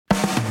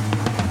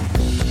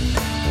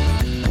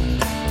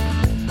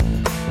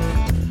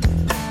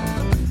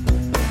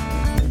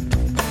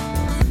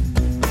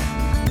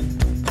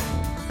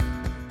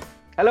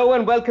Hello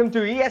and welcome to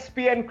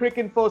ESPN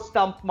Cricinfo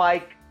Stump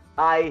Mic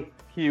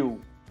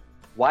IQ.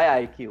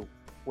 Why IQ?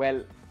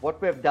 Well,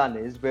 what we've done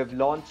is we've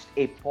launched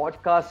a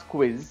podcast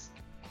quiz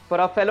for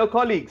our fellow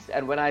colleagues.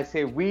 And when I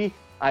say we,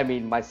 I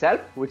mean myself,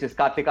 which is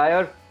Kartik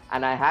Iyer,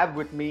 and I have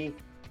with me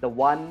the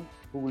one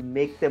who will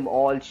make them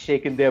all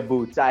shake in their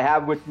boots. I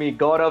have with me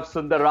Gaurav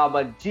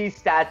Sundararaman,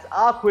 G-Stats,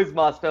 our quiz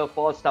master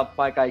for Stump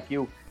Mic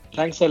IQ.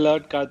 Thanks a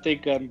lot,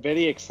 Kartik. I'm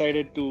very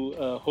excited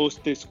to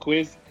host this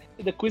quiz.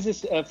 The quiz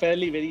is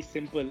fairly very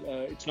simple.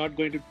 It's not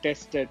going to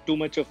test too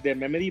much of their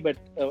memory, but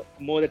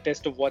more the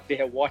test of what they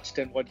have watched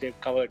and what they've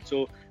covered.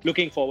 So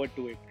looking forward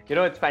to it. You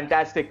know, it's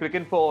fantastic.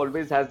 Cricinfo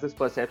always has this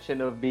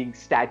perception of being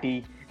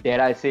statty, dare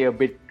I say a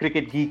bit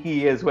cricket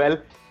geeky as well.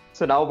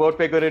 So now what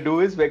we're going to do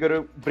is we're going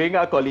to bring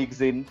our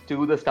colleagues in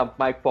to the Stump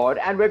Mic pod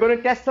and we're going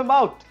to test them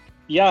out.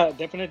 Yeah,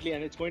 definitely.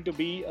 And it's going to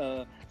be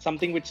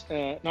something which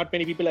not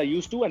many people are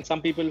used to and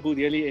some people who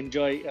really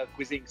enjoy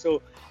quizzing.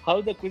 So how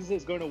the quiz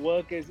is going to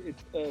work is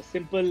it's a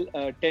simple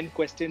 10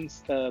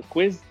 questions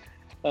quiz.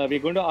 We're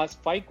going to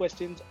ask 5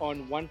 questions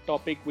on one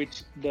topic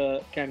which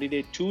the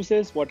candidate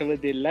chooses, whatever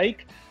they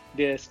like,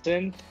 their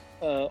strength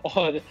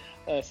or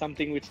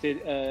something which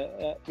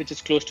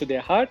is close to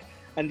their heart.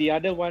 And the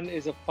other one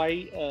is a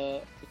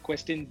 5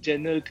 question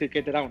general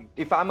cricket round.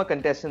 If I'm a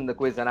contestant in the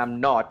quiz, and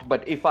I'm not,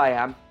 but if I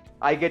am,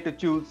 I get to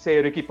choose, say,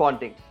 Ricky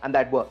Ponting, and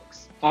that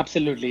works.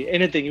 Absolutely.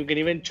 Anything. You can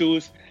even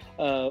choose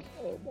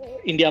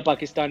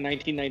India-Pakistan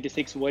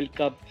 1996 World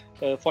Cup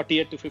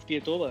 40th to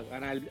 50th over,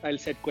 and I'll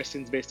set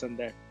questions based on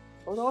that.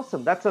 Oh,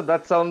 awesome.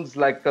 That sounds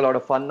like a lot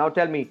of fun. Now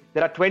tell me,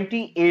 there are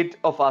 28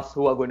 of us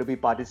who are going to be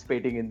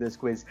participating in this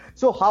quiz.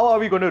 So how are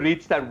we going to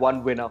reach that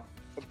one winner?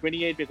 From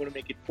 28, we're going to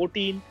make it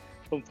 14.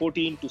 From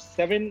 14 to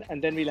 7,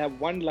 and then we'll have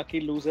one lucky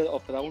loser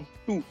of round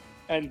 2.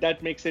 And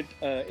that makes it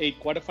 8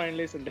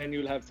 quarterfinalists, and then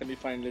you'll have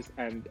semi-finalists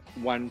and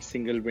one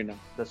single winner.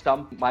 The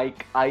Stump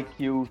Mic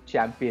IQ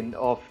champion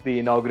of the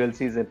inaugural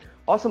season.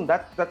 Awesome.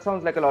 That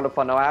sounds like a lot of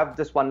fun. Now I have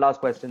just one last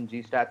question,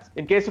 G-Stats.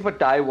 In case of a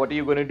tie, what are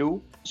you going to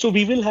do? So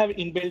we will have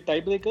inbuilt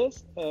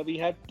tiebreakers. We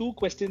have 2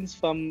 questions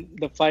from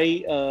the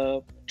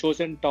 5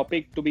 chosen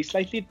topic to be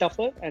slightly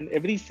tougher, and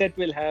every set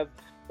will have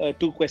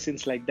 2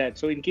 questions like that.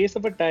 So in case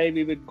of a tie,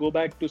 we will go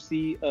back to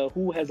see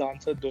who has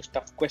answered those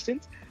tough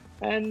questions.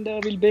 And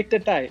we'll break the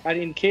tie. And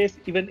in case,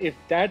 even if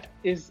that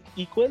is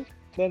equal,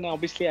 then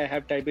obviously I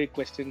have tie-break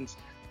questions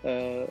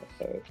to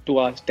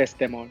test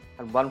them on.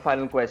 And one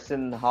final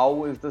question,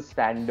 how is the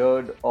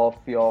standard of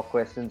your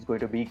questions going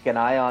to be? Can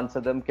I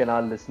answer them? Can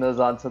our listeners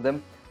answer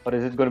them? Or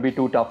is it going to be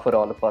too tough for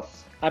all of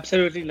us?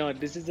 Absolutely not.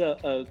 This is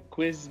a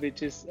quiz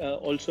which is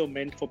also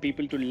meant for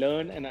people to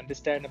learn and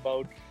understand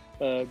about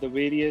the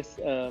various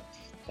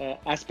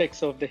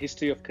aspects of the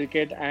history of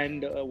cricket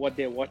and what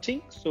they're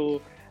watching.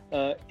 So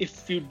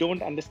if you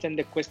don't understand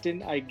the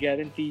question, I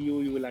guarantee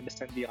you will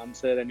understand the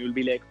answer and you'll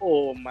be like,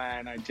 oh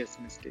man, I just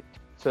missed it.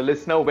 So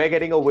listener, we're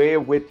getting away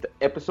with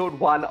episode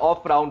 1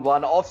 of round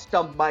 1 of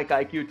Stump Mic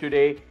IQ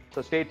today.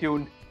 So stay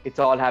tuned. It's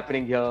all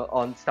happening here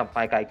on Stump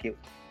Mic IQ.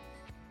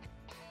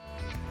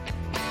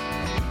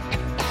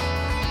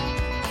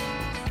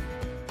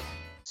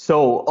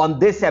 So on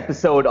this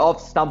episode of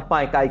Stump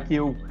Mic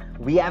IQ,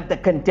 we have the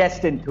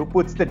contestant who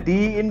puts the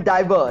D in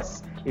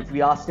diverse. If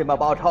we asked him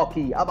about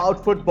hockey,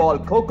 about football,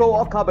 kho-kho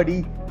or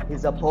kabaddi,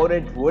 his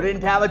opponent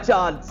wouldn't have a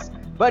chance.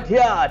 But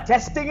here,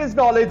 testing his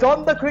knowledge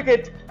on the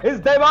cricket, is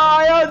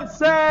Devayan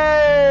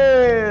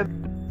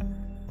Sen.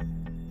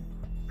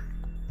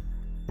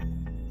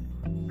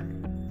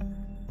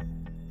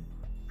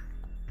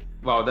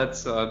 Wow,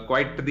 that's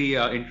quite the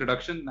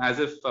introduction. As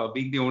if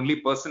being the only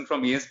person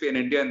from ESPN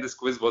India in this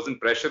quiz wasn't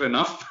pressure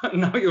enough.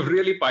 Now you've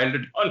really piled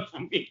it on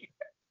for me.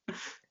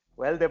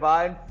 Well,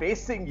 Devayan,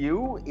 facing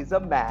you is a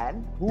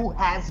man who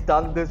has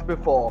done this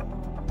before.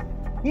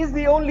 He's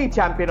the only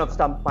champion of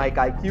Stump Mic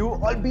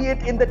IQ,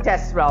 albeit in the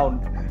test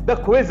round. The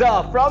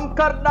quizzer from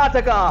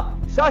Karnataka,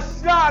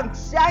 Shashank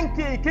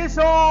Shanky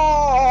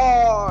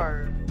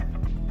Kishore.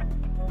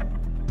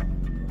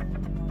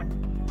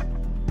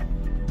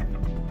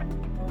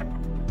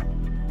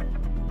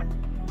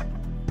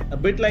 A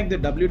bit like the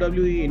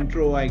WWE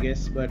intro, I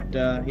guess, but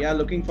yeah,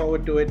 looking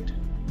forward to it.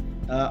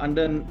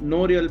 Under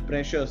no real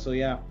pressure, so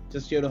yeah,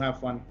 just here to have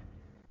fun.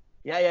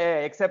 Yeah.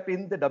 Except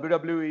in the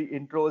WWE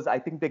intros, I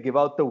think they give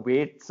out the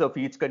weights of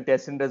each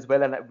contestant as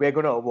well, and we're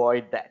going to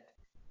avoid that.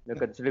 You know,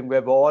 considering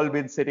we've all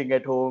been sitting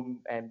at home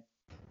and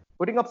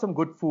putting up some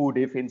good food,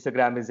 if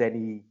Instagram is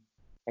any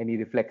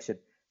reflection.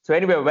 So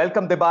anyway,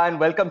 welcome Devayan,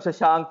 welcome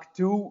Shashank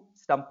to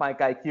Stump Mic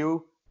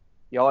IQ.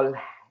 Y'all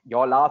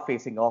are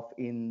facing off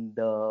in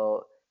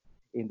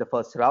the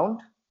first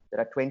round. There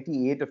are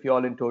 28 of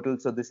y'all in total,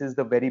 so this is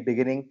the very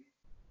beginning.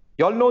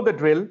 Y'all know the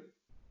drill.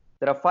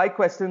 There are 5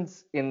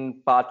 questions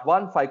in part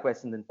 1, 5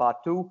 questions in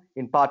part 2.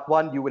 In part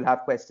 1, you will have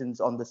questions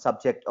on the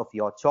subject of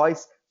your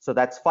choice. So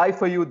that's 5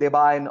 for you,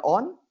 Devayan,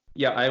 on?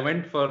 Yeah, I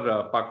went for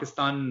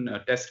Pakistan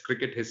Test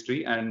cricket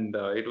history, and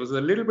it was a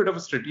little bit of a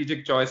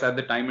strategic choice at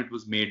the time it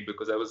was made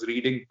because I was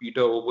reading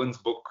Peter Owen's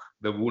book,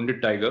 The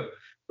Wounded Tiger.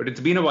 But it's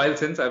been a while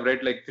since I've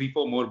read like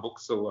 3-4 more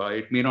books, so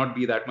it may not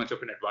be that much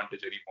of an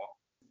advantage anymore.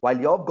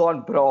 While you've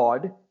gone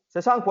broad,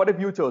 Shashank, what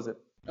have you chosen?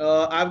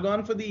 I've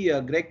gone for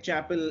the Greg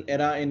Chappell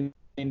era in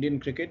Indian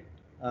cricket.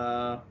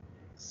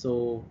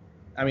 So,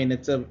 I mean,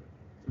 it's a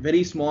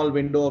very small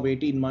window of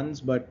 18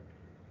 months, but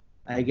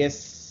I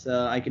guess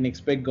I can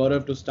expect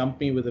Gaurav to stump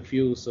me with a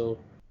few. So,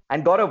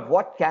 And Gaurav,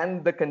 what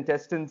can the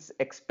contestants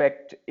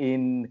expect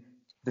in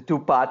the two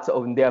parts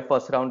of their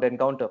first round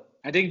encounter?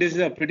 I think this is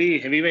a pretty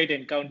heavyweight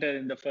encounter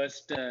in the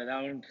first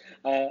round.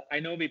 I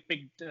know we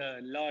picked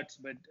lots,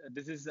 but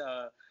this is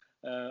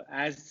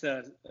as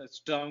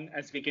strong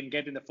as we can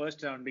get in the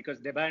first round because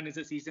Debayan is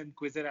a seasoned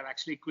quizzer. I've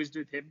actually quizzed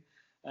with him.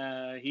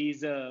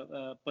 He's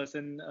a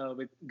person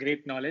with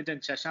great knowledge, and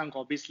Shashank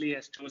obviously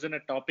has chosen a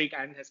topic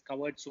and has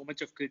covered so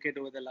much of cricket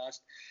over the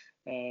last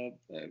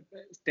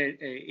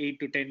 8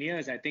 to 10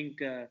 years. I think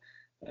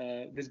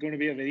this is going to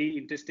be a very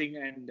interesting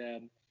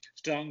and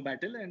strong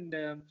battle, and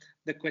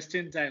the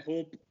questions I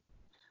hope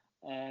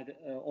are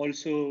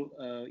also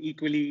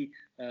equally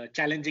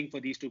challenging for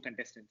these two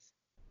contestants.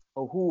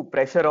 Oh,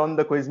 pressure on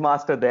the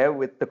quizmaster there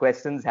with the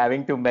questions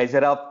having to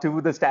measure up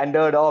to the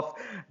standard of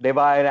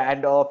Debayan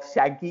and of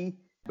Shanky.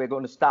 We're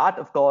going to start,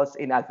 of course,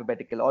 in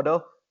alphabetical order.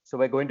 So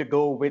we're going to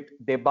go with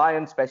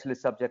Debayan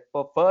specialist subject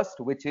for first,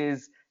 which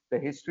is the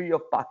history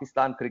of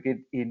Pakistan cricket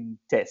in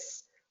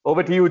tests.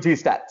 Over to you,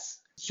 G-Stats.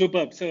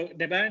 Superb. So,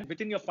 Debayan,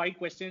 within your 5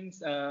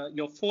 questions,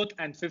 your 4th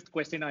and 5th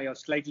question are your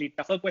slightly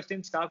tougher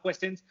questions, star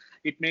questions.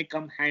 It may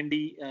come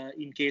handy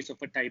in case of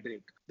a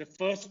tiebreak. The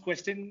first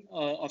question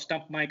of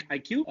Stump Mike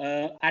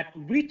IQ. At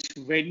which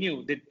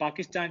venue did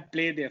Pakistan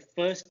play their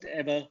first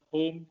ever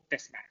home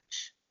test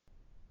match?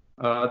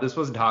 This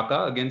was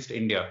Dhaka against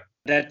India.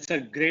 That's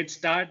a great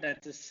start.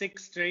 That's a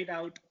 6 straight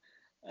out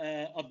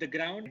of the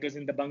ground. It was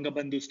in the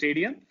Bangabandhu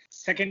Stadium.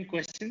 Second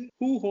question,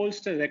 who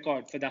holds the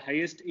record for the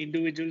highest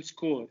individual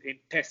score in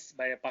tests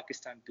by a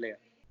Pakistan player?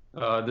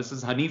 This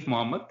is Hanif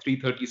Mohammad,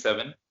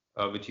 337,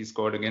 which he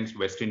scored against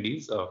West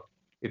Indies.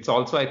 It's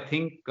also, I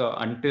think,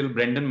 until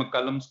Brendan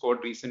McCullum scored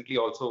recently,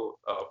 also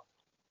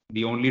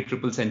the only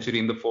triple century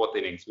in the 4th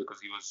innings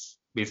because he was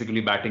basically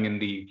batting in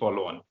the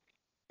follow-on,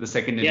 the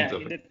second innings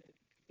of it.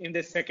 In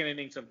the second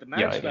innings of the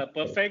match. Yeah,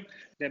 perfect.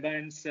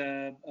 Debayan's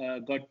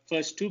got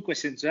first 2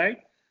 questions right.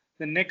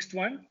 The next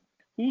one,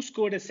 who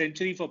scored a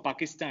century for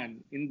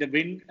Pakistan in the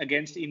win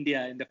against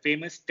India in the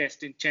famous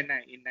test in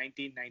Chennai in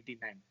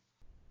 1999?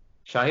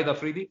 Shahid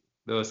Afridi,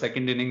 the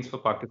second innings for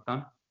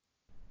Pakistan.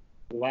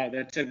 Wow,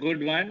 that's a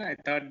good one. I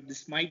thought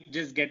this might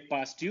just get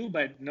past you,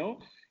 but no,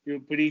 you're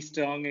pretty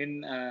strong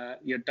in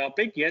your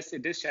topic. Yes,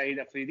 it is Shahid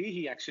Afridi.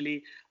 He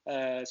actually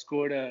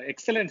scored an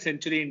excellent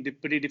century in a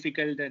pretty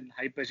difficult and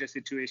high-pressure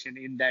situation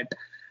in that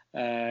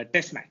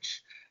test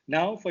match.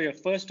 Now, for your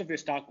first of your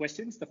star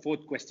questions, the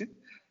 4th question.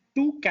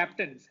 2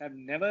 captains have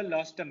never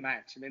lost a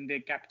match when they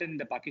captain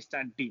the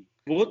Pakistan team.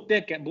 Both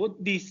of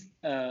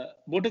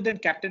them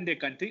captained their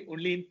country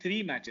only in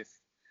 3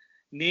 matches.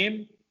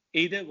 Name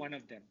either one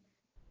of them.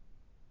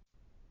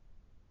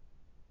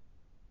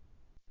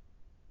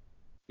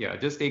 Yeah,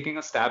 just taking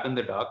a stab in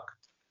the dark.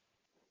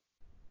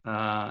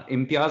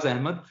 Imtiaz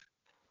Ahmed.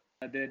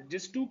 There are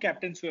just 2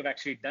 captains who have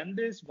actually done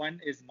this.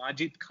 One is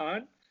Majid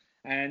Khan,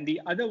 and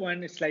the other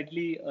one is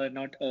slightly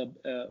not a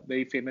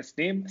very famous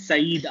name,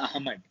 Saeed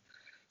Ahmed.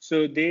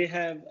 So they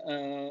are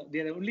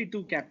only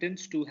 2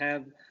 captains to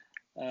have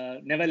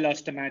never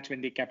lost a match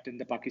when they captain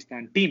the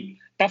Pakistan team.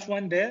 Tough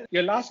one there.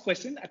 Your last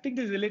question, I think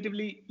this is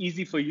relatively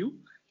easy for you.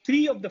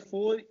 3 of the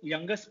 4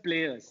 youngest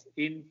players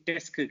in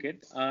Test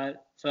cricket are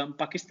from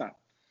Pakistan.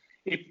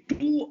 If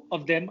 2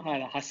 of them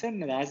are Hasan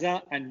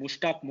Raza and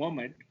Mushtaq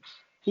Mohamed,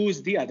 who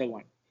is the other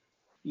one?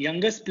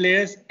 Youngest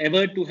players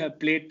ever to have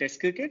played Test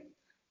cricket.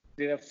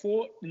 There are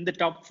 4 in the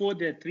top 4.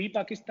 There are 3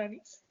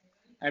 Pakistanis.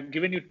 I've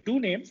given you 2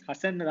 names,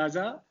 Hasan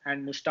Raza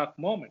and Mushtaq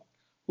Mohamed.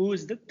 Who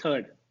is the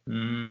third?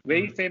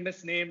 Very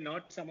famous name,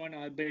 not someone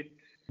albeit.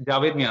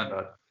 Javed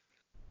Miandar.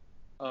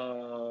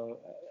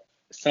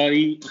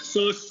 Sorry,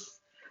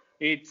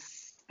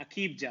 it's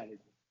Aqib Javed.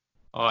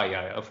 Oh,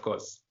 yeah, of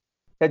course.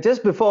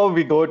 Just before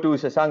we go to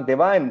Shashank,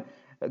 Debayan,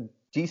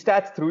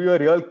 G-Stats threw you a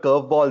real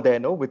curveball there,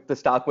 no, with the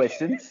star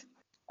questions.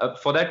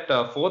 For that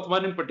 4th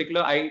one in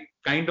particular, I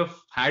kind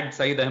of had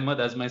Saeed Ahmed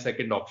as my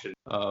second option.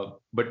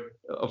 But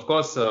of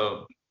course,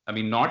 I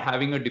mean, not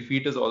having a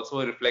defeat is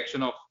also a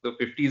reflection of the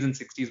 50s and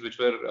 60s, which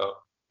were,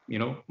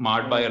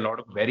 marred by a lot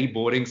of very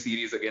boring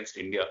series against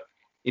India.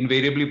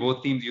 Invariably,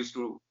 both teams used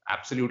to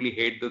absolutely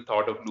hate the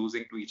thought of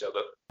losing to each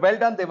other. Well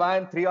done,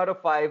 Debayan. 3 out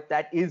of 5.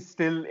 That is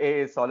still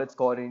a solid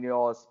score in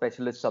your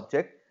specialist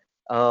subject.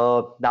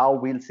 Now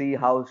we'll see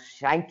how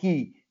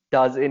Shanky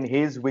does in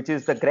his, which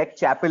is the Greg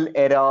Chappell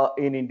era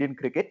in Indian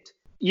cricket.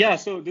 Yeah,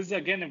 so this is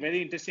again a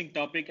very interesting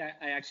topic.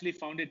 I actually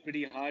found it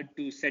pretty hard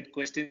to set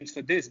questions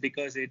for this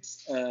because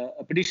it's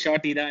a pretty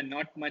short era and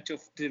not much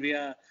of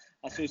trivia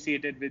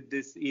associated with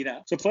this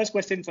era. So first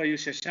question for you,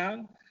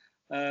 Shashank.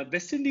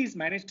 West Indies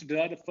managed to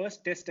draw the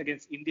first test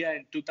against India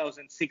in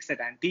 2006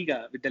 at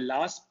Antigua with the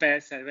last pair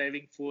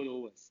surviving 4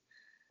 overs.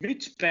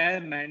 Which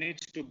pair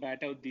managed to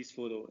bat out these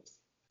 4 overs?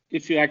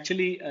 If you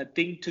actually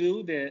think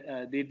through,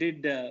 they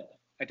did.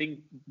 I think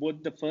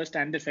both the first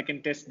and the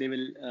second test, they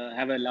will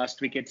have a last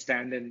wicket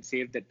stand and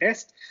save the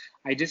test.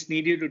 I just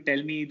need you to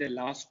tell me the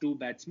last two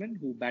batsmen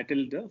who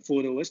battled the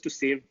 4 overs to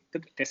save the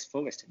test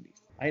for West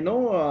Indies. I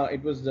know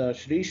it was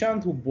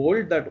Srishant who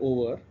bowled that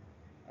over,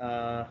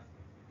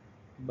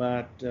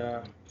 but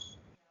the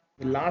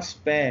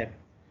last pair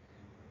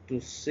to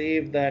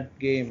save that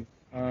game.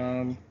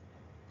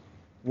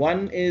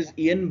 One is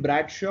Ian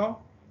Bradshaw,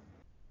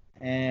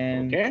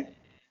 and Okay.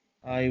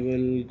 I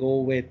will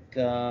go with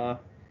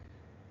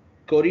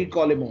Corey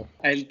Collymore.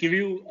 I'll give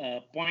you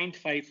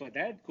 0.5 for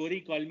that.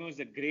 Corey Collymore is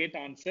a great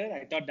answer.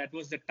 I thought that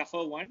was the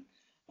tougher one.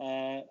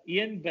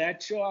 Ian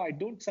Bradshaw, I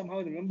don't somehow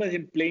remember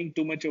him playing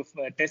too much of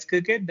Test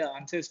cricket. The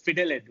answer is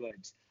Fidel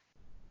Edwards.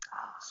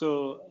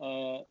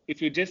 So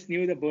if you just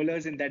knew the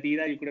bowlers in that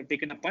era, you could have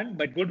taken a punt.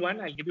 But good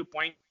one. I'll give you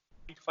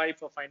 0.5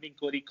 for finding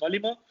Corey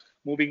Collymore.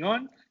 Moving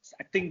on,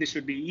 I think this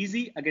should be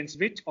easy. Against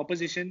which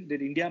opposition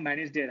did India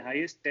manage their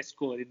highest Test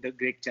score in the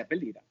Greg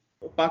Chappell era?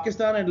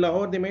 Pakistan and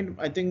Lahore, they made,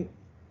 I think,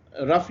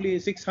 roughly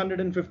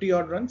 650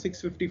 odd runs,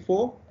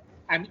 654.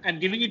 I'm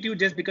giving it to you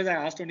just because I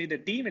asked only the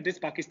team. It is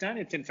Pakistan.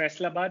 It's in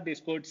Faisalabad. They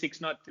scored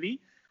 603.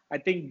 I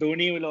think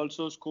Dhoni will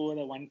also score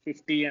a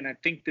 150, and I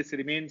think this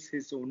remains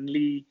his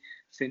only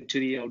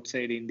century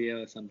outside India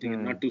or something.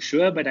 I'm not too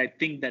sure, but I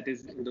think that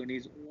is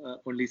Dhoni's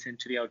only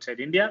century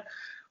outside India.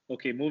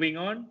 Okay, moving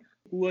on.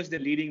 Who was the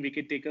leading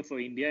wicket taker for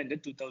India in the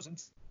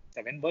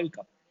 2007 World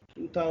Cup?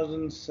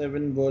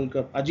 2007 World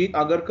Cup. Ajit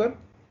Agarkar.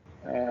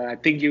 I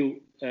think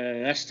you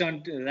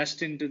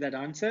rushed into that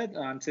answer. The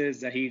answer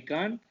is Zaheer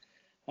Khan.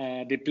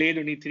 They played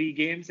only 3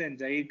 games, and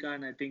Zaheer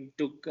Khan, I think,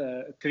 took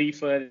 3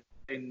 for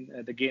in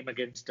the game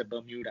against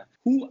Bermuda.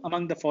 Who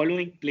among the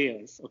following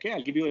players, okay,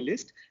 I'll give you a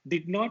list,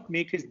 did not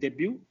make his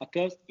debut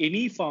across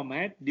any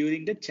format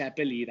during the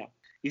Chappell era?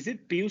 Is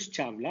it Piyush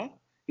Chawla?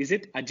 Is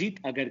it Ajit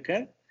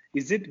Agarkar?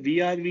 Is it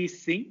VRV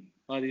Singh?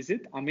 Or is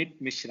it Amit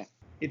Mishra?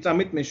 It's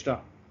Amit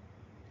Mishra.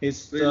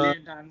 His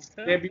Brilliant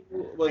answer. debut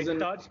was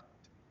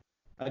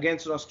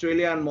against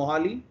Australia and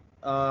Mohali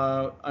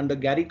under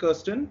Gary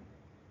Kirsten.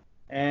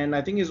 And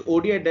I think his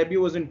ODI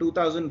debut was in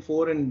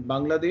 2004 in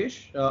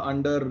Bangladesh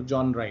under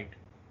John Wright.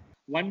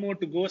 One more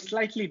to go,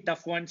 slightly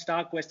tough one,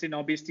 star question.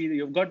 Obviously,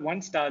 you've got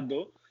 1 star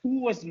though. Who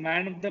was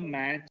man of the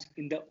match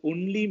in the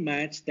only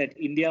match that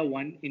India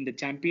won in the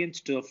Champions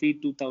Trophy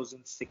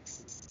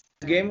 2006?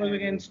 The game was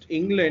against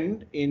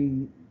England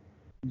in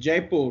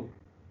Jaipur.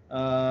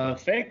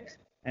 Perfect.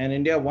 And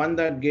India won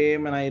that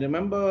game. And I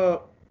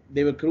remember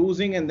they were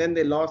cruising, and then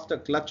they lost a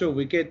clutch of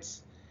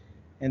wickets.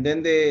 And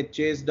then they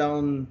chased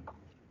down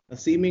a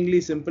seemingly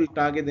simple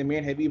target. They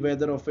made heavy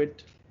weather of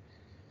it.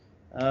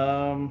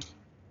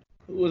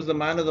 Who was the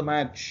man of the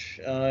match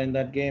in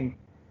that game?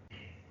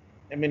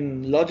 I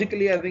mean,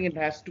 logically, I think it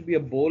has to be a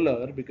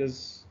bowler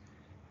because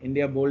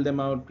India bowled them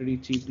out pretty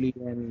cheaply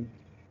and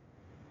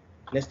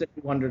less than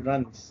 200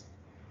 runs.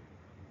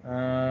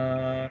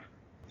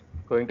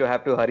 Going to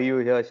have to hurry you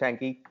here,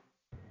 Shanky.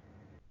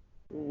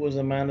 Who was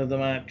the man of the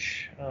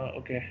match?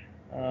 Okay,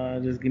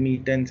 just give me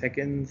 10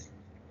 seconds.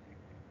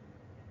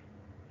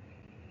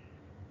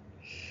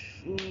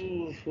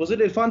 Ooh, was it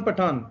Irfan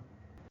Pathan?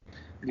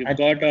 You've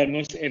got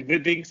almost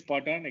everything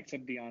spot on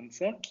except the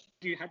answer.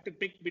 You have to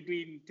pick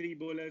between 3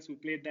 bowlers who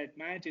played that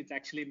match. It's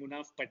actually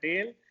Munaf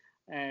Patel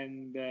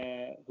and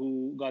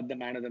who got the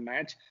man of the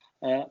match.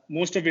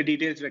 Most of your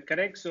details were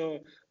correct. So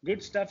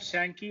good stuff,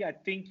 Shanky. I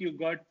think you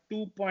got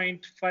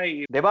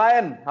 2.5.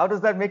 Debayan, how does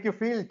that make you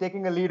feel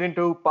taking a lead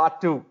into part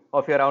 2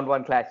 of your round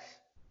 1 clash?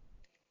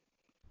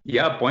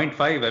 Yeah,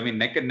 0.5. I mean,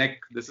 neck and neck.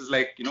 This is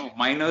like,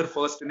 minor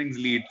first innings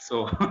lead.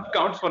 So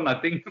counts for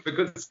nothing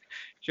because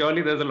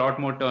surely there's a lot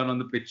more turn on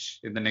the pitch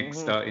in the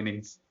next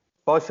innings.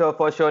 For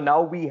sure.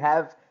 Now we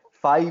have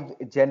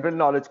 5 general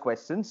knowledge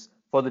questions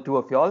for the two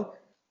of y'all.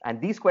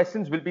 And these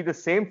questions will be the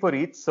same for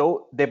each.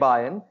 So,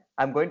 Debayan,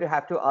 I'm going to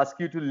have to ask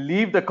you to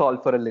leave the call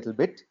for a little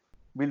bit.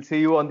 We'll see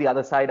you on the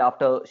other side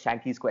after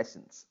Shanky's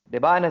questions.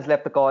 Debayan has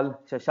left the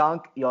call.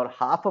 Shashank, you're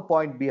half a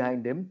point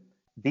behind him.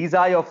 These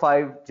are your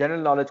 5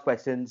 general knowledge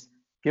questions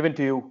given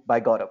to you by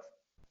Gaurav.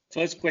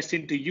 First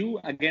question to you.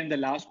 Again, the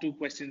last 2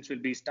 questions will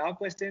be star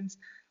questions.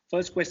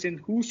 First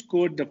question, who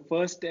scored the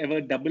first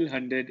ever double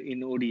 100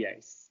 in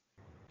ODIs?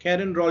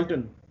 Karen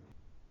Rolton.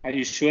 Are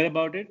you sure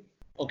about it?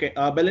 Okay,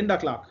 Belinda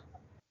Clark.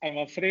 I'm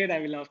afraid I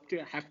will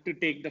have to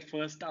take the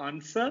first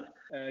answer.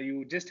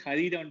 You just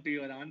hurried on to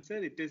your answer.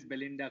 It is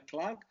Belinda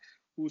Clark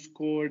who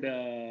scored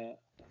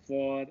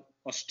for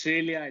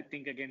Australia, I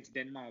think, against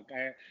Denmark.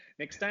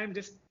 Next time,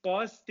 just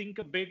pause, think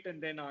a bit,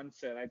 and then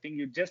answer. I think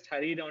you just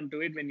hurried on to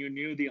it when you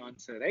knew the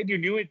answer, right? You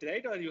knew it,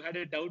 right? Or you had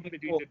a doubt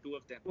between the two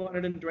of them?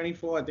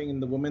 224, I think,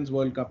 in the Women's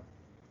World Cup.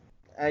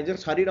 I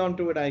just hurried on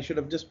to it. I should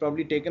have just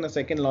probably taken a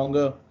second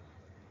longer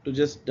to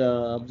just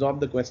absorb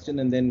the question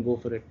and then go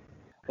for it.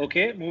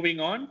 Okay, moving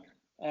on.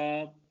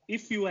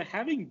 If you are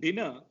having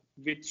dinner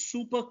with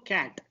Super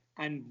Cat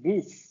and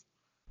Boof,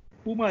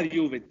 whom are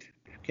you with?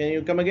 Can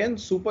you come again?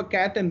 Super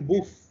Cat and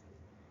Boof.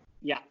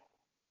 Yeah.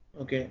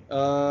 Okay.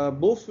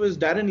 Boof is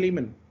Darren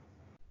Lehman.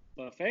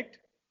 Perfect.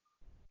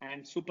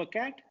 And Super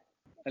Cat,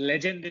 a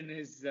legend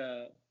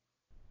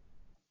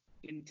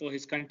for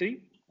his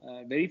country.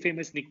 Very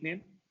famous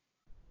nickname.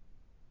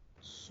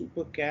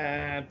 Super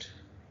Cat.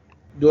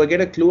 Do I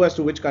get a clue as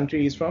to which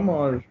country he's from,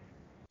 or?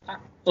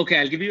 Okay,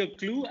 I'll give you a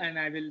clue, and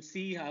I will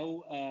see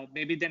how.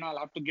 Maybe then I'll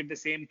have to give the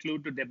same clue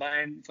to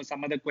Deban for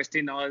some other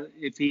question, or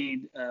if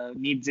he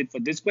needs it for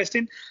this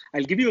question.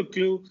 I'll give you a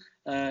clue.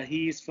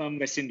 He is from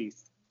West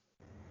Indies.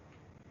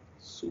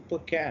 Super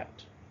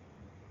Cat.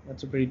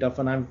 That's a pretty tough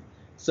one. I've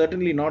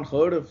certainly not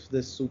heard of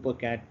this Super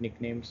Cat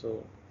nickname.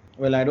 So,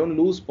 well, I don't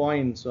lose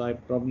points, so I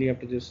probably have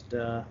to just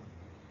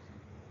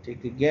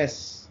take a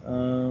guess.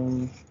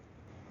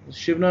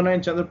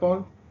 Shivnarine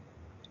Chandrapal?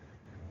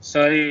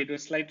 Sorry, it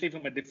was slightly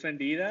from a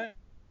different era.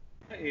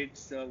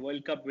 It's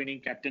World Cup winning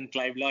captain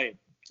Clive Lloyd.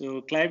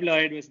 So Clive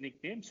Lloyd was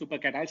nicknamed Super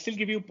Cat. I'll still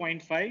give you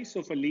 0.5.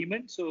 So for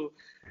Lehman, so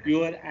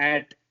you are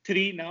at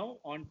 3 now,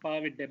 on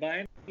par with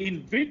Deban.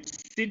 In which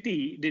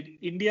city did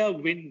India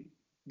win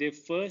their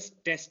first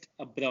test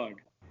abroad?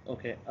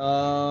 Okay.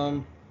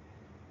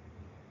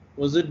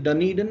 Was it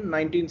Dunedin,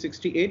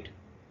 1968?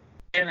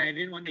 And I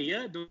didn't want to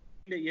hear the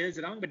years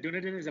around, but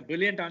Dunedin is a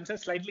brilliant answer.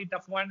 Slightly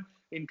tough one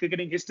in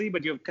cricketing history,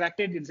 but you've cracked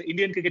it. It's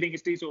Indian cricketing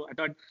history, so I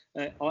thought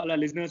all our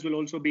listeners will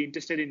also be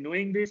interested in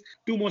knowing this.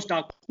 2 more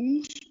stars.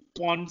 Who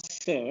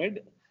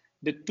sponsored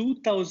the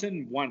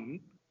 2001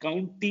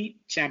 County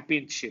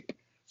Championship?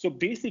 So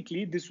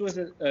basically, this was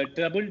a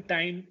troubled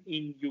time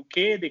in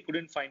UK. They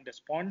couldn't find a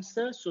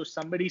sponsor, so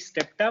somebody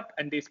stepped up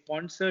and they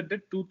sponsored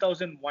the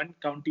 2001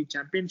 County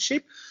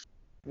Championship.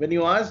 When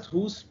you asked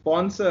who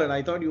sponsored,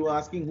 I thought you were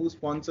asking who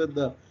sponsored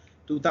the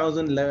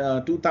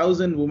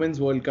 2000 Women's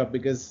World Cup,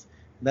 because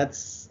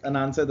that's an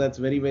answer that's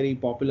very, very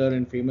popular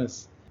and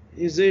famous.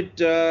 Is it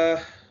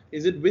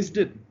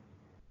Wisden?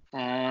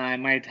 I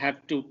might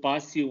have to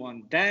pass you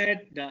on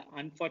that.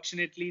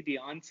 Unfortunately, the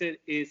answer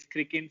is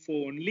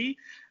Cricinfo only.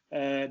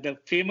 The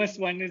famous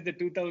one is the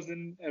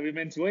 2000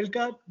 Women's World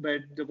Cup,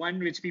 but the one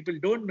which people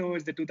don't know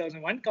is the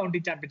 2001 County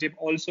Championship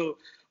also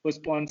was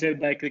sponsored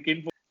by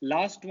Cricinfo.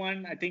 Last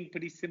one, I think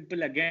pretty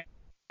simple again.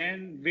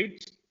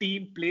 Which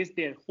team plays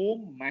their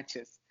home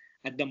matches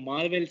at the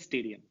Marvel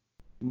Stadium?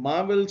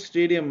 Marvel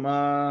Stadium.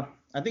 I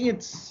think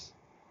it's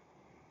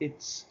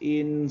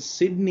in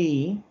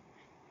Sydney.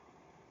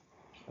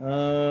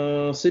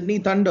 Sydney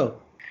Thunder.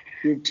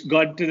 You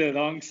got to the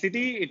wrong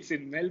city. It's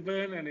in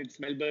Melbourne, and it's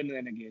Melbourne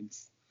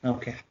Renegades.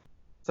 Okay.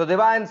 So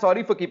Devan,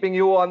 sorry for keeping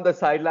you on the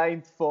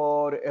sidelines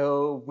for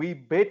a wee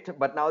bit,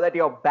 but now that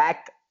you're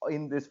back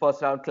in this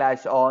first round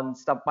clash on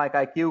Stump Mike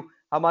IQ,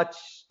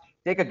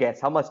 take a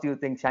guess, how much do you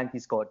think Shanky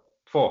scored?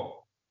 4.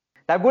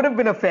 That would have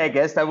been a fair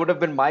guess. That would have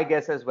been my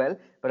guess as well.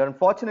 But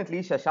unfortunately,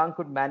 Shashank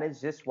could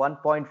manage just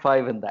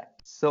 1.5 in that.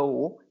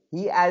 So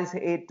he has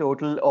a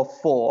total of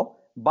 4.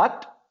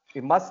 But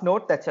we must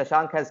note that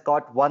Shashank has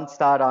got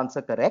 1-star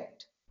answer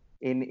correct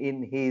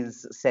in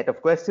his set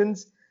of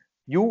questions.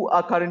 You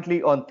are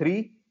currently on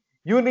 3.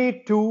 You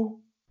need 2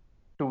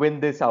 to win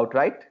this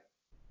outright.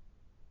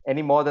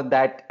 Any more than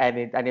that, and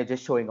you're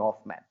just showing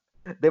off, man.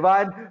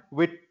 Devan,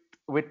 with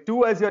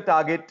 2 as your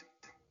target,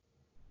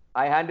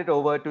 I hand it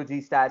over to G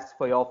Stats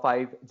for your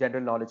 5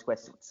 general knowledge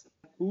questions.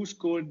 Who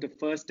scored the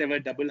first ever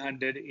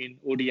double-hundred in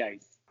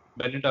ODIs?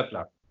 Belinda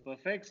Clark.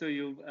 Perfect. So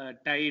you've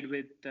tied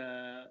with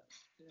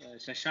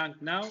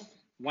Shashank now.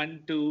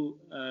 1 to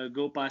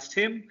go past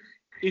him.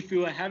 If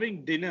you are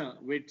having dinner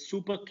with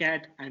Super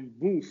Cat and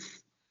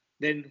Boof,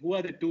 then who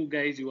are the 2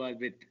 guys you are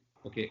with?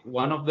 Okay,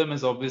 one of them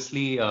is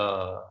obviously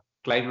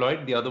Clive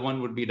Lloyd. The other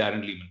one would be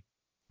Darren Lehman.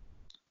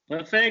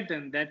 Perfect,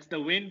 and that's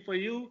the win for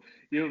you.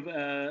 You've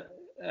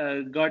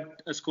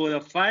got a score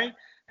of 5.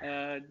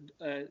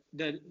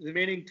 The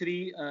remaining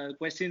 3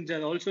 questions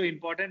are also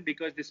important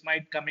because this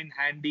might come in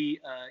handy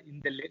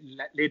in the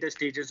later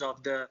stages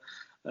of the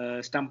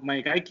Stump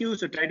Mike IQ.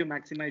 So try to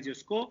maximize your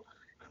score.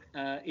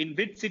 In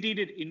which city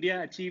did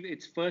India achieve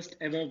its first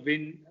ever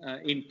win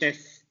in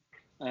tests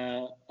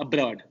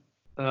abroad?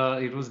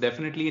 It was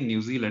definitely in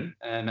New Zealand,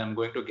 and I'm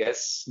going to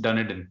guess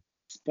Dunedin.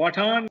 Spot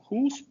on.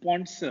 Who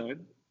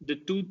sponsored the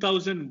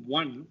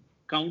 2001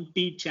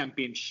 County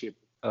Championship?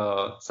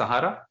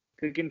 Sahara?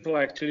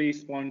 Cricinfo actually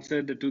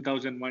sponsored the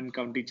 2001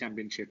 County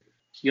Championship.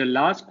 Your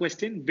last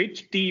question,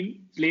 which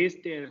team plays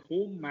their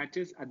home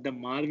matches at the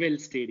Marvel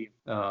Stadium?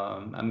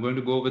 I'm going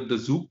to go with the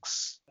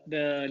Zooks.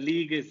 The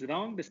league is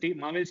wrong. The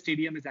Marvel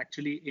Stadium is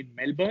actually in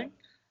Melbourne,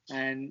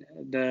 and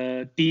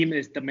the team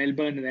is the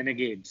Melbourne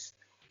Renegades.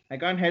 I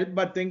can't help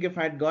but think if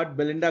I'd got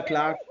Belinda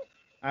Clark,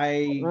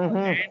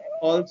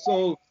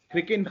 also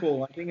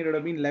Cricinfo, I think it would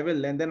have been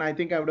level, and then I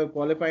think I would have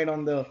qualified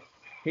on the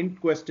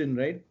hint question,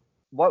 right?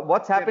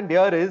 What's happened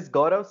here is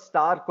Gaurav's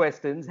star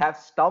questions have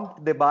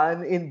stumped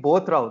Deban in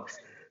both rounds.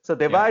 So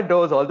Deban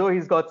knows, although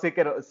he's got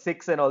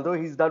 6 and although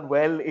he's done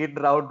well in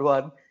round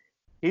 1,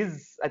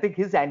 I think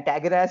his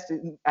antagonist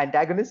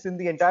in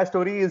the entire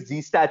story is G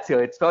Stats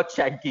here. It's not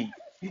Shanky.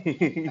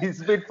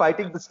 He's been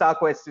fighting the star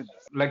questions.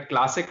 Like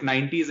classic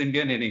 90s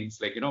Indian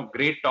innings,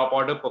 great top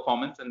order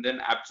performance and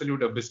then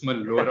absolute abysmal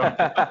lower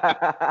order.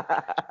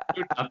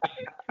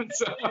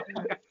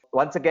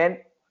 once again,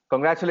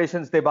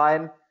 congratulations,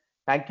 Debayan.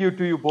 Thank you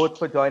to you both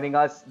for joining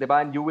us.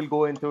 Debayan, you will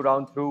go into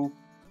round two.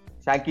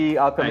 Shanky,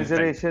 our Thanks.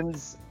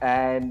 commiserations,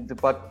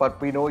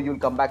 but we know you'll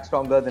come back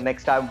stronger the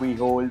next time we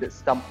hold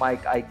Stump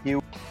Mic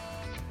IQ.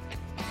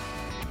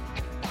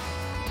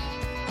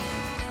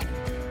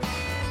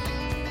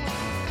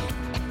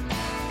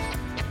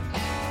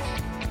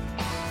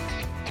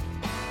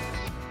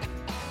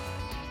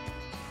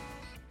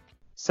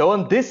 So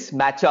on this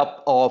matchup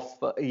of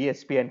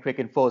ESPN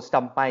Cricinfo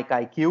Stump Mic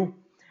IQ,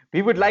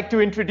 we would like to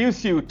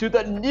introduce you to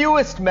the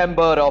newest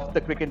member of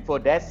the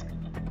Cricinfo desk,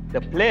 the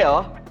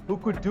player who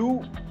could do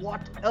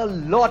what a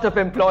lot of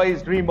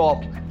employees dream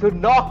of, to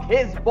knock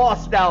his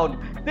boss down.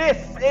 This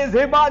is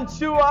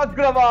Himanshu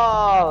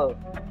Agrawal.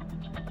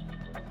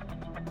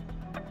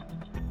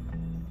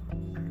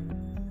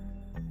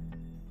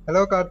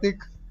 Hello, Karthik.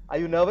 Are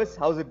you nervous?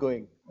 How's it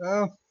going?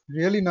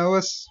 Really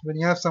nervous when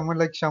you have someone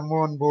like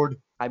Shammo on board.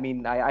 I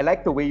mean, I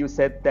like the way you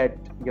said that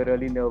you're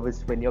really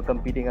nervous when you're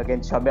competing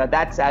against Shamya.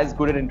 That's as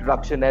good an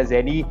introduction as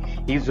any.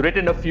 He's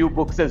written a few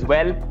books as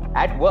well.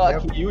 At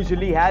work, He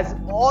usually has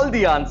all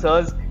the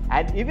answers.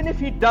 And even if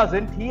he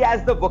doesn't, he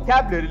has the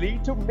vocabulary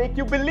to make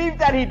you believe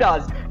that he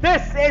does.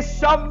 This is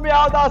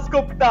Shamya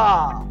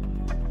Dasgupta.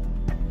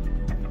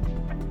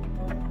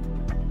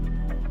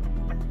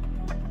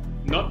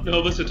 Not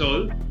nervous at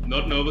all.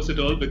 Not nervous at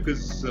all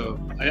because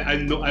I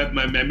know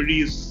my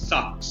memory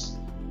sucks.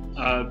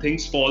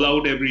 Things fall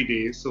out every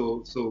day.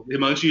 So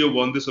Himanshu, you've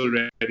won this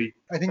already.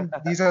 I think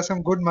these are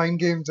some good mind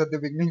games at the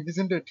beginning,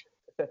 isn't it?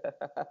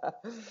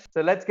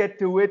 So let's get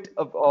to it.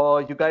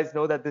 You guys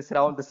know that this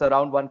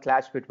round one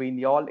clash between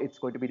y'all. It's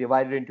going to be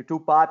divided into two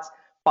parts.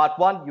 Part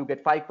one, you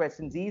get 5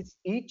 questions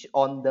each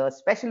on the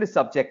specialist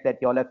subject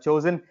that y'all have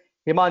chosen.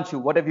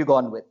 Himanshu, what have you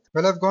gone with?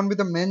 Well, I've gone with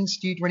the men's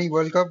T20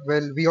 World Cup.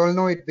 Well, we all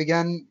know it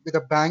began with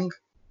a bang.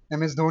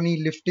 MS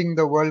Dhoni lifting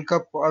the World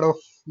Cup out of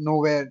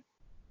nowhere.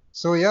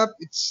 So yeah,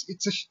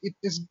 it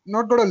is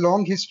not got a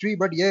long history,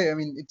 but yeah, I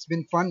mean, it's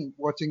been fun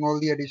watching all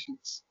the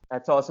additions.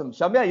 That's awesome.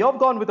 Shamya, you've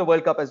gone with the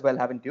World Cup as well,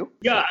 haven't you?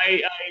 Yeah,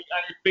 I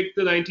picked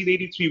the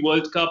 1983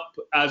 World Cup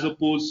as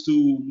opposed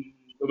to,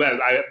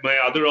 my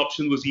other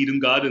option was Eden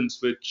Gardens,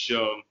 which,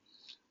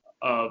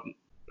 I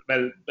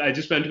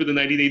just went with the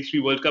 1983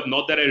 World Cup.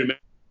 Not that I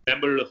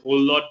remember a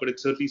whole lot, but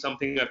it's certainly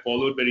something I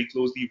followed very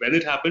closely when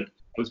it happened.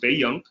 I was very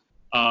young.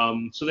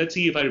 So let's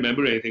see if I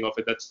remember anything of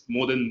it. That's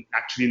more than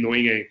actually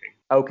knowing anything.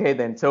 Okay,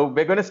 then. So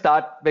we're going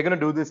to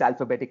do this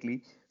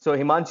alphabetically. So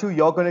Himanshu,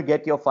 you're going to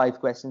get your 5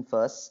 questions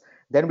first.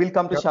 Then we'll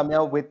come to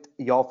Shamya with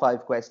your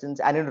 5 questions.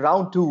 And in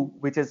round 2,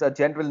 which is a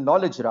general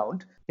knowledge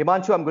round,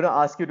 Himanshu, I'm going to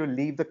ask you to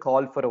leave the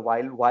call for a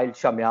while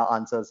Shamya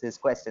answers his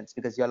questions,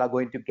 because y'all are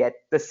going to get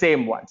the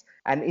same ones.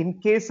 And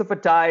in case of a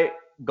tie,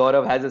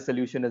 Gaurav has a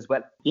solution as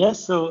well.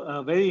 Yes,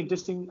 so very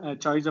interesting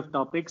choice of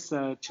topics.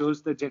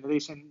 Chose the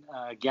generation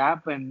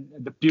gap and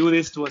the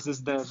purist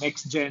versus the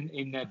next gen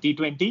in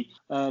T20.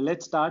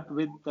 Let's start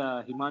with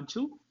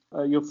Himanshu.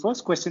 Your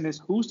first question is,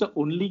 who's the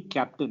only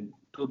captain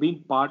to have been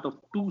part of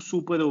 2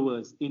 super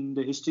overs in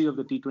the history of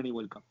the T20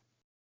 World Cup?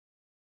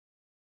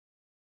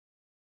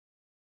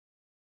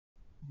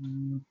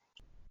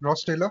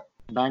 Ross Taylor.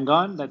 Bang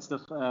on. That's the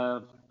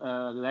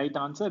right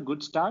answer.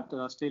 Good start.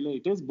 Ross Taylor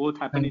it is. Both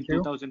happened in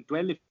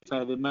 2012, if I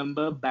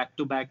remember,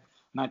 back-to-back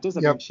matches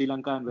against Sri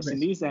Lanka and West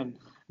Indies. And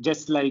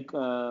just like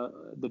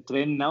the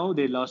trend now,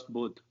 they lost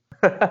both.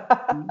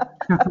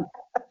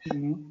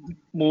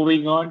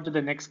 Moving on to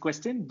the next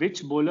question.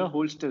 Which bowler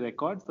holds the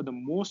record for the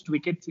most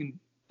wickets in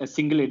a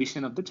single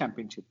edition of the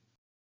championship?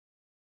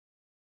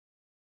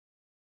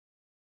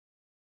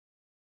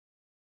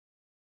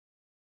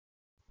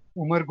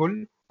 Umar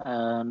Gul.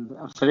 I'm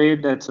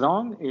afraid that's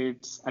wrong.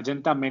 It's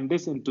Ajanta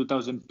Mendes in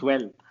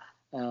 2012.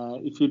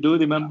 If you do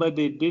remember,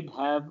 they did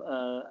have,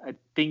 I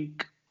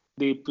think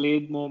they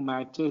played more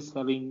matches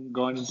having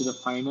gone into the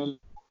final.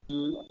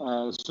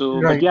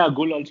 But yeah,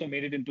 Gul also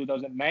made it in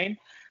 2009.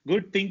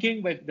 Good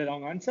thinking, but the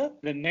wrong answer.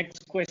 The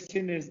next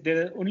question is,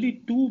 there are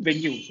only 2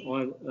 venues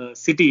or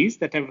cities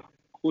that have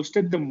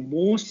hosted the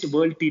most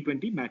World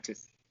T20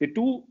 matches. The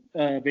 2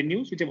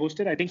 venues which have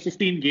hosted, I think,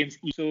 15 games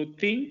each. So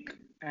think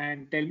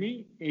and tell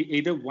me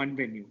either one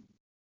venue.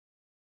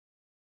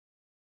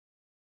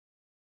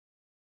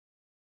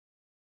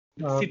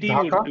 City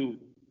Dhaka. would do.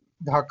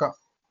 Dhaka.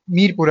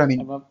 Mirpur, I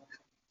mean.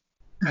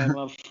 I'm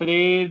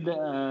afraid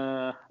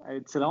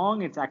it's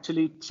wrong. It's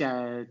actually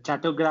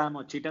Chattogram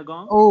or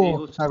Chittagong.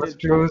 Oh, they I was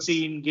hosted close.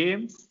 15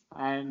 games,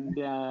 and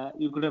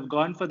you could have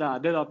gone for the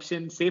other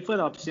option, safer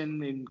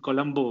option in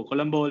Colombo.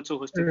 Colombo also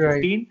hosted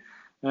 15.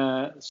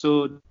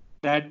 So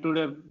that would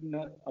have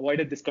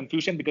avoided this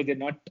confusion, because they're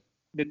not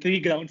the 3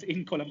 grounds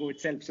in Colombo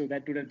itself. So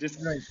that would have just,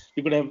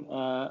 you could have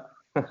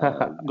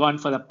gone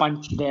for a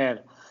punch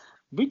there.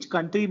 Which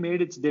country made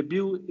its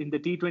debut in the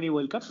T20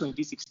 World Cup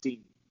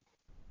 2016?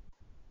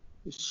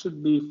 This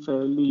should be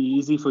fairly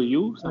easy for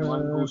you,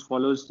 someone who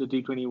follows the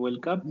T20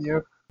 World Cup.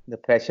 Yep. The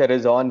pressure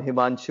is on,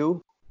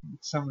 Himanshu.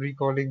 Some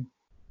recalling.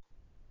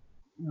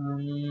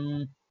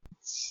 I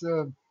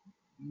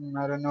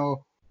don't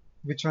know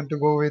which one to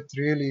go with,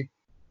 really.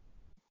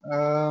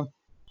 Uh,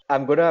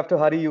 I'm going to have to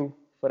hurry you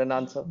for an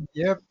answer.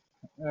 yep.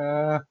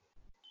 Uh,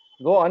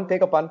 Go on,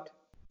 take a punt.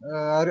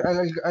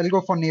 I'll go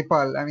for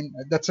Nepal. I mean,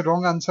 that's a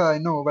wrong answer, I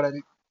know, but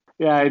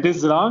Yeah, it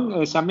is wrong.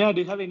 Shamya,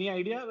 do you have any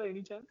idea by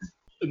any chance?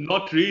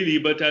 Not really,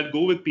 but I'd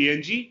go with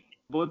PNG.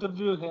 Both of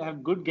you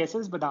have good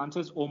guesses, but the answer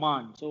is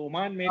Oman. So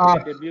Oman made Ah.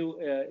 their debut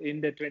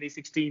in the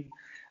 2016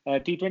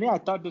 T20. I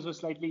thought this was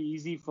slightly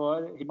easy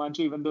for Himanshu,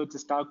 even though it's a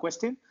star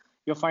question.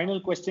 Your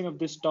final question of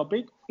this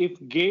topic: if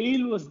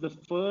Gayle was the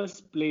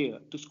first player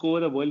to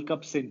score a World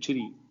Cup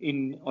century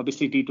in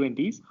obviously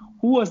T20s,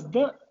 who was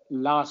the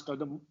last or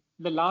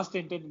the last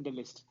entrant in the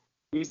list?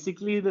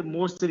 Basically, the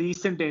most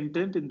recent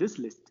entrant in this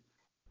list.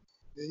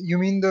 you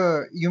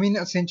mean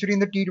a century in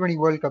the T20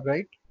 World Cup,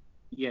 right?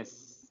 Yes.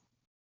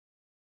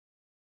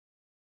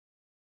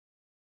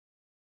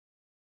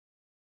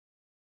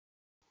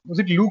 Was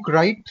it Luke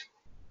Wright?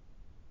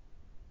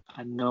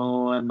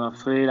 No, I'm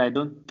afraid I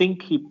don't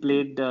think he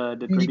played the I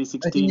think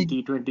 2016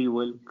 he- T20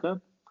 World Cup.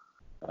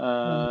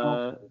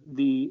 no.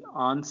 The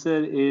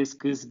answer is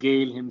Chris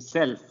Gayle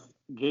himself.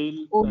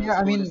 Gayle Oh yeah, I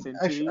scored mean, a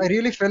century. I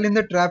really fell in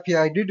the trap here.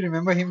 I did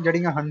remember him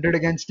getting 100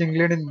 against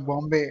England in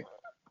Bombay,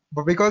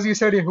 but because you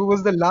said who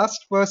was the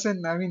last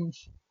person, I mean,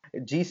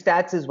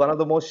 G-Stats is one of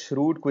the most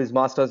shrewd quiz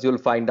masters you'll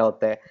find out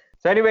there.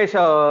 So anyway,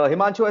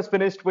 Himanshu has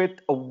finished with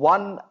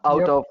 1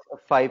 out Yep. of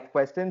 5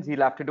 questions. He'll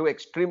have to do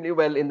extremely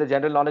well in the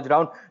general knowledge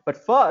round. But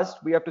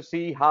first, we have to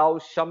see how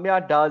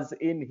Shamya does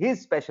in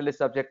his specialist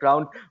subject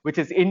round, which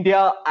is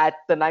India at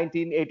the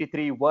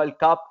 1983 World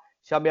Cup.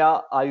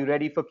 Shamya, are you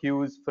ready for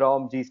cues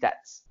from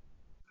G-Stats?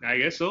 I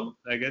guess so.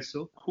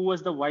 Who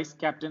was the vice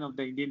captain of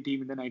the Indian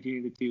team in the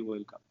 1983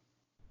 World Cup?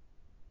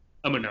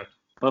 Amarnath.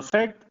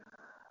 Perfect.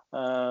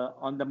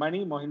 On the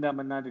money, Mohinder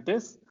Amarnath it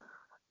is.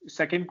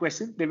 Second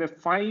question, there were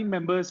 5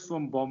 members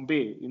from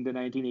Bombay in the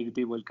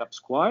 1983 World Cup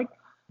squad.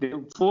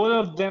 4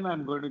 of them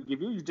I'm going to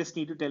give you. You just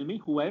need to tell me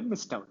who I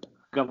missed out.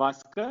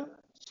 Gavaskar,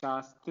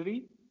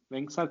 Shastri,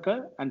 Vengsarkar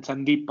and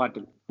Sandeep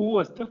Patil. Who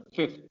was the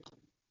 5th?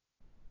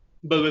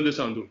 Balwinder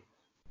Sandhu.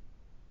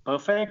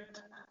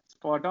 Perfect.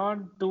 Spot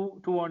on.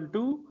 2 on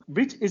 2.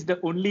 Which is the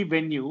only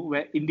venue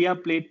where India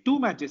played 2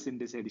 matches in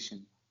this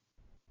edition?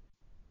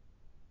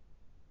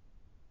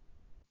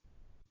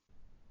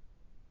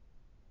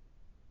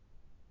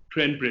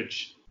 Trent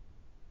Bridge.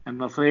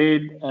 I'm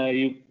afraid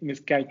you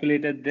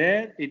miscalculated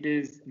there. It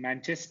is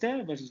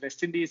Manchester versus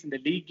West Indies in the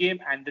league game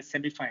and the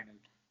semi-final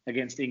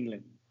against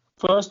England.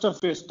 First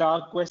of your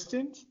star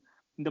questions.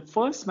 In the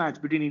first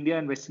match between India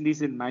and West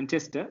Indies in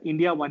Manchester,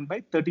 India won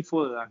by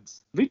 34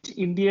 runs. Which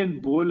Indian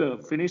bowler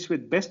finished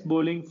with best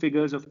bowling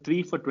figures of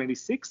 3 for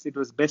 26? It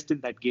was best in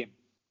that game.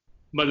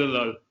 Madan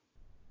Lal.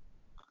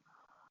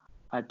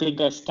 I think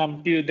I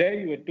stumped you there.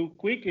 You were too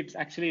quick. It's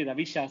actually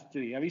Ravi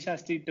Shastri. Ravi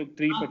Shastri took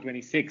 3 for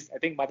 26. I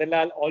think Madan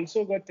Lal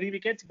also got 3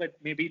 wickets, but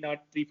maybe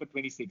not 3 for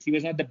 26. He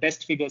was not the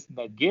best figures in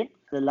that game.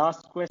 The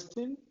last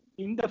question.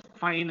 In the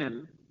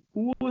final,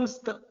 who was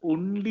the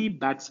only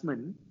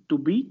batsman to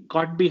be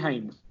caught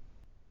behind?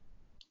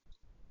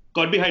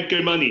 Caught behind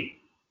Kirmani.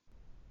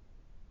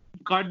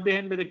 Caught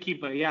behind by the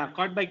keeper. Yeah,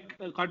 caught by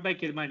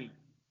Kirmani.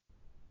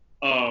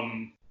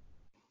 Fouad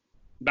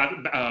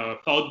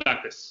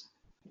Backus.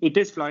 It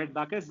is Floyd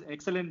Backus.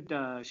 Excellent,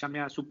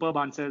 Shamya. Superb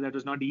answer. That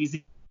was not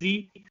easy.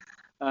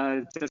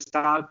 It's a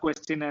star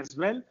question as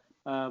well.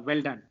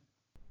 Well done.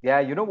 Yeah,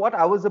 you know what?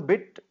 I was a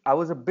bit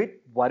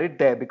worried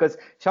there because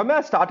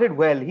Shamya started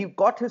well. He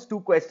got his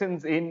 2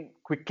 questions in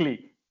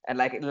quickly and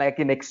like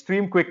in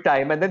extreme quick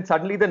time, and then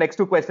suddenly the next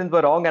 2 questions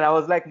were wrong, and I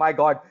was like, my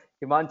God,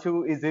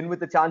 Himanshu is in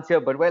with a chance here.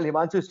 But well,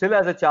 Himanshu still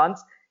has a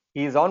chance.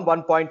 He's on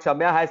 1 point.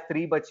 Shamya has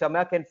 3, but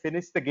Shamya can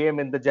finish the game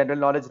in the general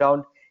knowledge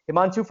round.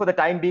 Himanshu, for the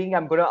time being,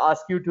 I'm going to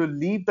ask you to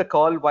leave the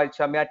call while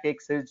Shamya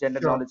takes his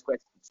general Sure. knowledge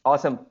questions.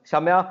 Awesome.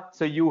 Shamya,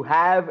 so you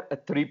have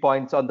 3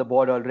 points on the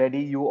board already.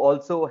 You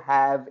also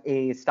have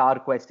a star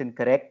question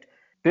correct.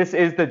 This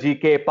is the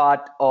GK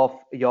part of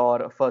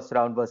your first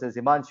round versus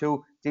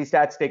Himanshu.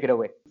 G-Stats, take it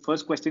away.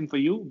 First question for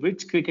you.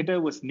 Which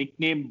cricketer was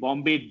nicknamed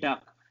Bombay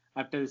Duck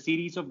after the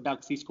series of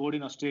ducks he scored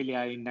in Australia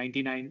in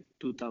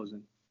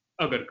 99-2000?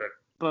 Agarkar.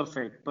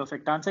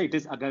 Perfect answer. It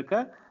is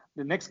Agarkar.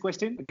 The next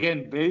question,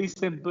 again, very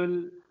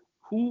simple.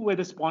 Who were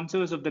the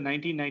sponsors of the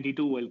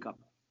 1992 World Cup?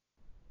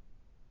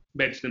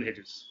 Bedston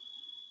Hedges.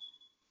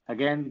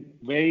 Again,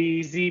 very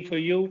easy for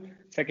you.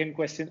 Second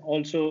question,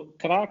 also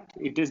correct.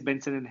 It is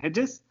Benson and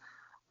Hedges.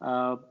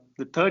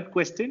 The third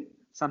question,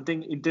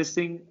 something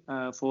interesting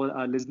for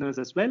our listeners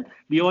as well.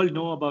 We all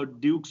know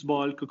about Duke's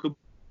ball,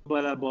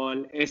 Kookaburra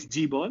ball,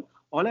 SG ball.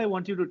 All I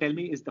want you to tell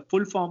me is the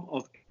full form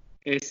of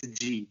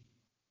SG.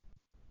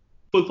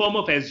 Full form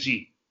of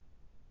SG.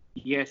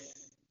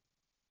 Yes.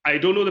 I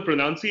don't know the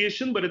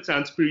pronunciation, but it's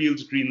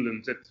Sanspereel's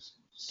Greenlands. It's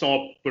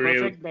Sop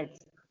Perel.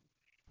 Perfect.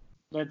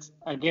 That's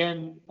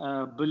again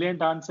a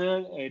brilliant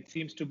answer. It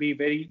seems to be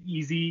very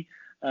easy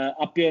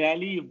up your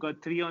alley. You've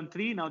got 3 on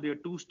 3. Now there are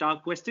 2 star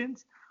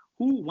questions.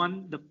 Who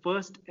won the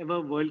first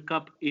ever World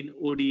Cup in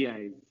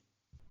ODIs?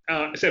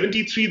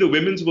 73, the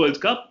Women's World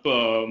Cup,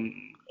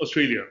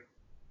 Australia.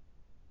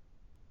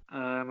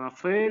 I'm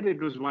afraid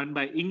it was won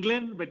by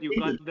England, but you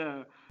got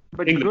the.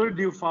 But England. good,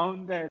 you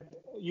found that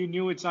you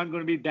knew it's not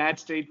going to be that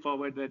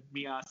straightforward that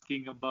me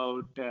asking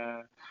about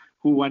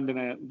who won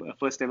the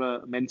first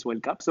ever men's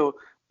World Cup. So,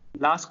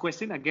 last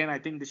question. Again, I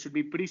think this should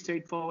be pretty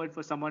straightforward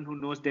for someone who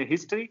knows their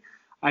history.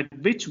 At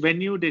which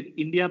venue did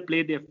India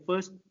play their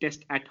first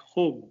test at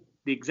home?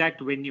 The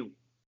exact venue.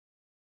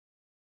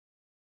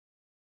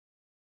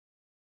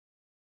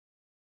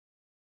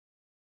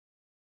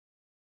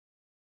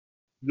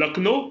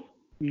 Lucknow?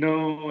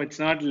 No, it's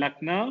not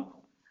Lucknow.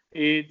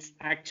 It's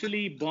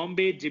actually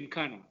Bombay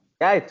Gymkhana.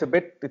 Yeah, it's a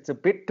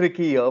bit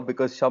tricky here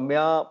because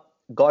Shamya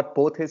got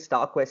both his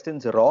star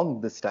questions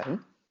wrong this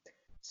time.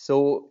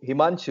 So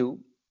Himanshu,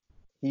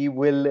 he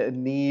will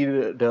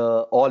need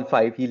all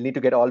five. He'll need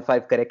to get all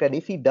five correct, and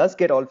if he does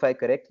get all five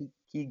correct,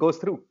 he goes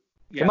through.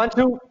 Yeah.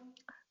 Himanshu,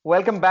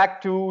 welcome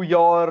back to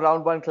your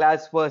round one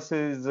class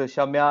versus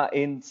Shamya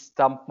in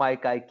Stump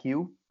Mike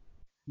IQ.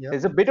 Yeah.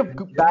 There's a bit of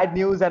bad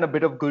news and a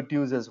bit of good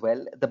news as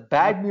well. The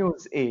bad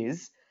news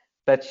is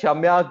that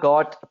Shamya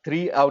got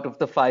 3 out of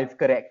the 5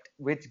 correct,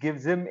 which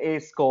gives him a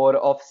score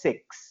of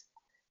 6.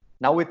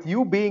 Now, with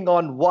you being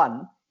on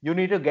 1, you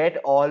need to get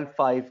all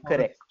 5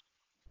 correct.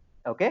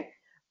 Okay?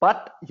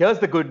 But here's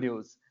the good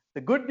news.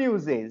 The good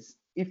news is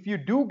if you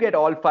do get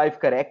all 5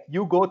 correct,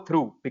 you go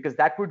through because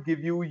that would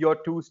give you your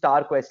 2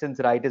 star questions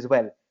right as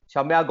well.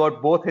 Shamya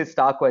got both his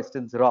star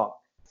questions wrong.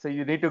 So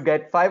you need to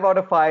get 5 out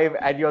of 5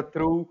 and you're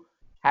through,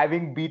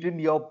 having beaten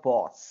your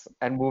boss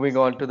and moving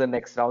on to the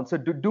next round. So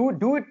do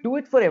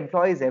it for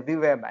employees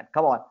everywhere, man.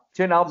 Come on,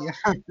 chin up.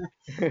 Yeah.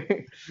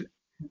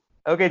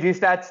 Okay,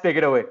 G-Stats, take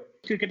it away.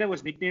 Cricketer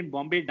was nicknamed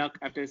Bombay Duck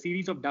after a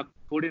series of ducks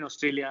scored in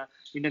Australia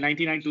in the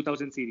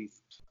 99-2000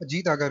 series.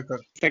 Ajit Agarkar.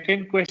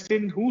 Second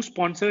question, who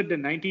sponsored the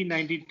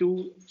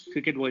 1992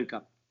 Cricket World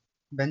Cup?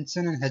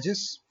 Benson and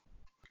Hedges.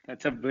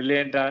 That's a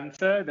brilliant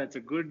answer. That's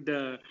a good...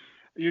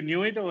 you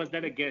knew it or was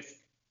that a guess?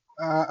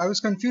 I was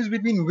confused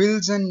between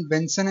Wills and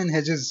Benson and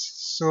Hedges.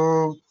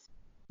 So,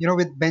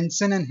 with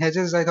Benson and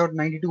Hedges, I thought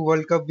 92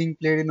 World Cup being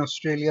played in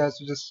Australia,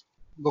 so just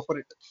go for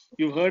it.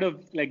 You've heard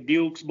of like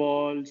Duke's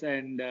balls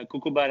and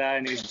Kookaburra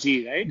and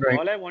SG, right? Right,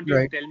 All I want you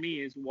right. to tell me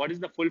is what is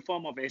the full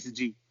form of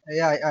SG?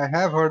 Yeah, I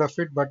have heard of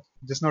it, but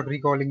just not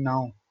recalling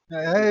now.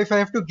 If I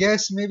have to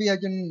guess, maybe I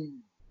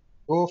can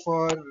go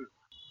for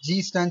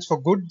G stands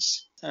for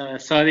goods.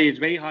 Sorry, it's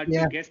very hard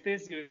Yeah. to guess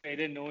this. You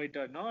either know it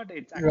or not.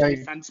 It's actually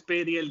Right.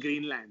 Sunsparial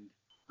Greenland.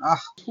 Ah,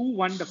 Who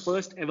won the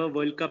first ever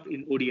World Cup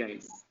in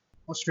ODIs?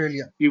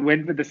 Australia. You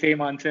went with the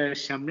same answer as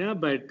Shamya,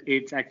 but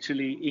it's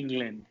actually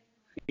England.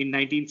 In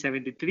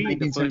 1973,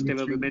 the first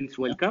ever 1973, Women's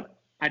World Cup.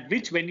 At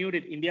which venue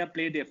did India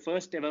play their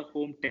first ever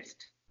home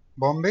test?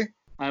 Bombay.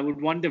 I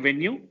would want the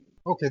venue.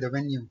 Okay, the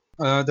venue.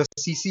 The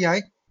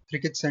CCI,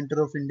 Cricket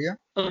Centre of India.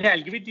 Okay,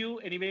 I'll give it to you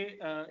anyway.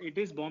 It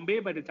is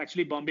Bombay, but it's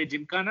actually Bombay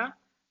Gymkhana.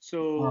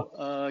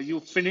 So you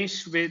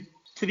finish with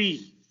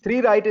 3.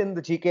 3 right in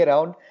the GK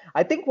round.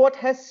 I think what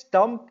has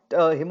stumped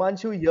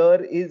Himanshu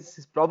here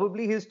is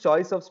probably his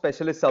choice of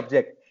specialist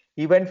subject.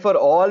 He went for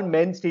all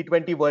men's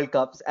T20 World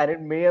Cups, and it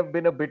may have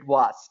been a bit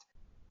vast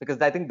because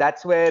I think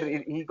that's where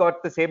he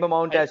got the same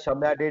amount as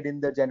Shamya did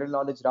in the general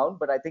knowledge round.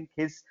 But I think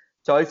his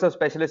choice of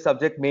specialist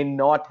subject may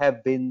not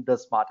have been the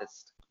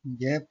smartest.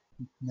 Yep,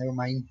 never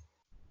mind.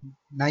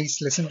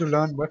 Nice lesson to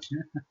learn, but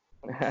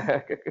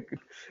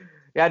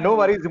Yeah, no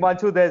worries,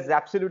 Himanshu. There's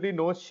absolutely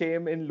no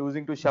shame in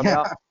losing to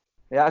Shamya.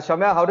 Yeah,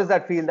 Shamya, how does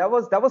that feel? That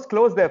was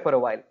close there for a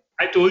while.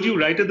 I told you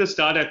right at the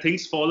start,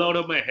 things fall out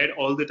of my head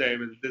all the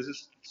time, and this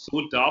is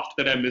so daft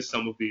that I miss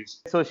some of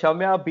these. So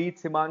Shamya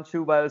beats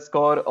Himanshu by a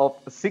score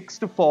of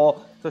 6-4.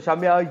 So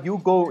Shamya,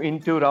 you go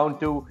into round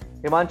 2.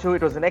 Himanshu,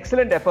 it was an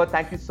excellent effort.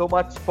 Thank you so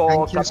much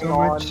for Thank you coming so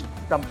on much.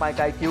 Stump Mike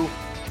IQ.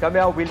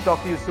 Shamya, we'll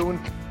talk to you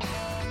soon.